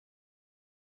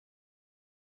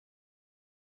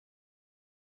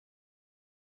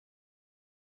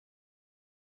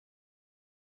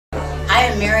I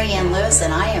am Mary Ann Lewis,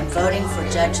 and I am voting for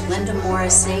Judge Linda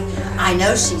Morrissey. I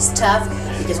know she's tough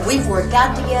because we've worked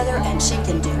out together, and she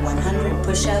can do 100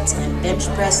 push-ups and bench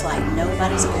press like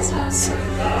nobody's business.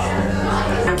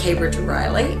 I'm Cabra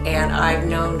Riley, and I've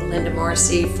known Linda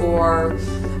Morrissey for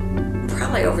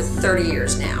probably over 30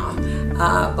 years now,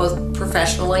 both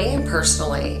professionally and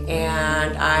personally,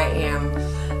 and I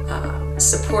am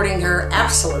supporting her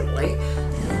absolutely.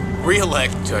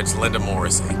 Re-elect Judge Linda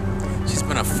Morrissey. She's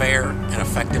been a fair and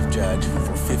effective judge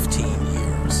for 15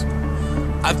 years.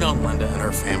 I've known Linda and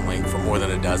her family for more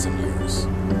than a dozen years.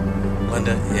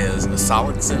 Linda is a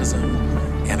solid citizen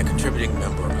and a contributing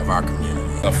member of our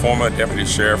community. A former deputy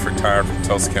sheriff retired from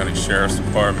Tulsa County Sheriff's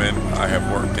Department. I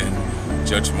have worked in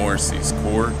Judge Morrissey's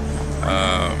court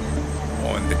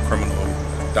on the criminal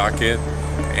docket,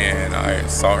 and I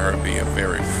saw her be a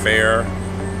very fair,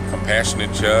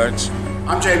 compassionate judge.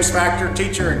 I'm James Factor,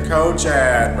 teacher and coach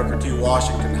at Booker T.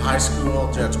 Washington High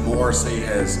School. Judge Morrissey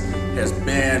has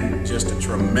been just a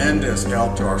tremendous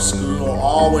help to our school,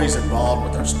 always involved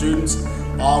with our students,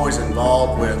 always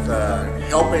involved with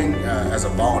helping as a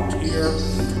volunteer,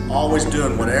 always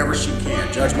doing whatever she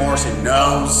can. Judge Morrissey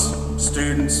knows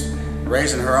students,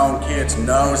 raising her own kids,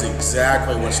 knows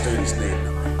exactly what students need.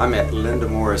 I met Linda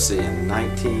Morrissey in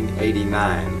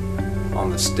 1989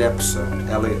 on the steps of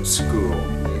Elliott School.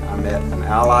 I met an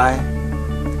ally,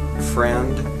 a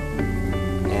friend,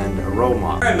 and a role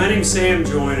model. Hi, my name is Sam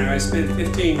Joyner. I spent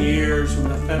 15 years on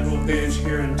the federal bench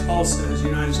here in Tulsa as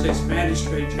United States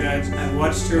Magistrate Judge. I've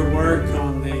watched her work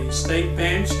on the state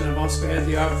bench, and I've also had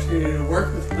the opportunity to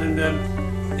work with Linda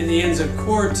in the Ends of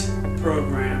Court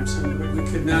programs. And we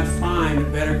could not find a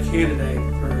better candidate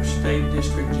for state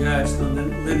district judge than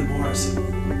Linda Morrissey.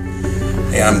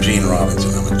 Hey, I'm Gene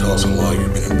Robinson. I'm a Tulsa lawyer.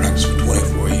 Been in practice for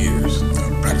 24 years.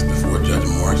 I've practiced before Judge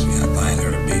Morrissey, and I find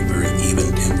her to be very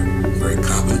even-tempered, very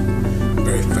competent,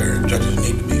 very fair. Judges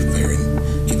need to be fair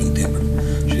and even-tempered.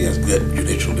 She has good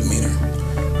judicial demeanor.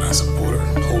 I support her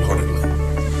wholeheartedly.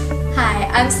 Hi,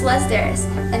 I'm Celeste Darris,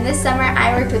 and this summer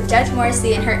I worked with Judge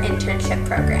Morrissey in her internship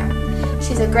program.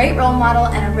 She's a great role model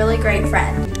and a really great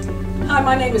friend. Hi,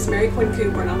 my name is Mary Quinn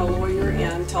Cooper, and I'm a lawyer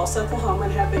in Tulsa, Oklahoma,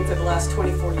 and have been for the last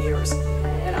 24 years.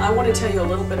 And I want to tell you a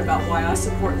little bit about why I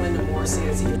support Linda Morrissey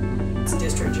as a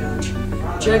district judge.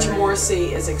 Judge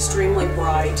Morrissey is extremely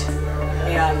bright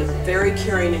and very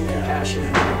caring and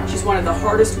compassionate. She's one of the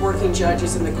hardest working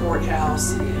judges in the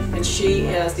courthouse, and she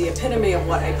is the epitome of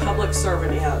what a public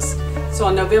servant is. So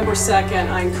on November 2nd,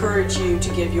 I encourage you to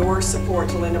give your support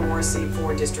to Linda Morrissey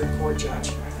for district court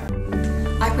judge.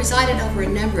 I presided over a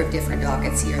number of different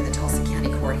dockets here in the Tulsa County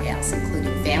Courthouse,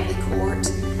 including family court,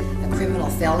 a criminal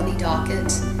felony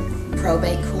docket,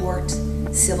 probate court,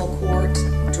 civil court,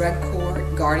 drug court,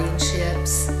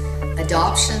 guardianships,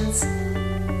 adoptions.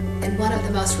 And one of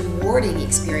the most rewarding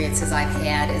experiences I've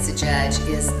had as a judge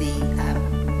is the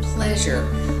pleasure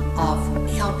of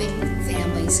helping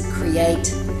families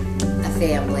create a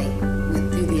family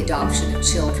through the adoption of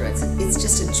children. It's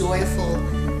just a joyful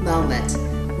moment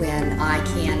when I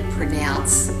can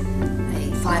pronounce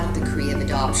a final decree of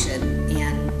adoption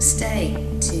and state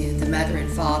to the mother and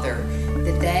father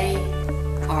that they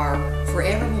are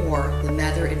forevermore the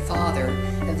mother and father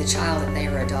of the child that they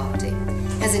are adopting.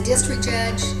 As a district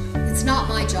judge, it's not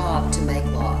my job to make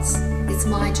laws. It's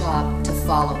my job to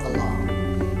follow the law.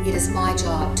 It is my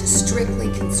job to strictly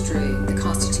construe the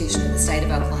Constitution of the state of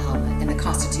Oklahoma and the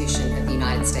Constitution of the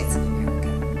United States of America.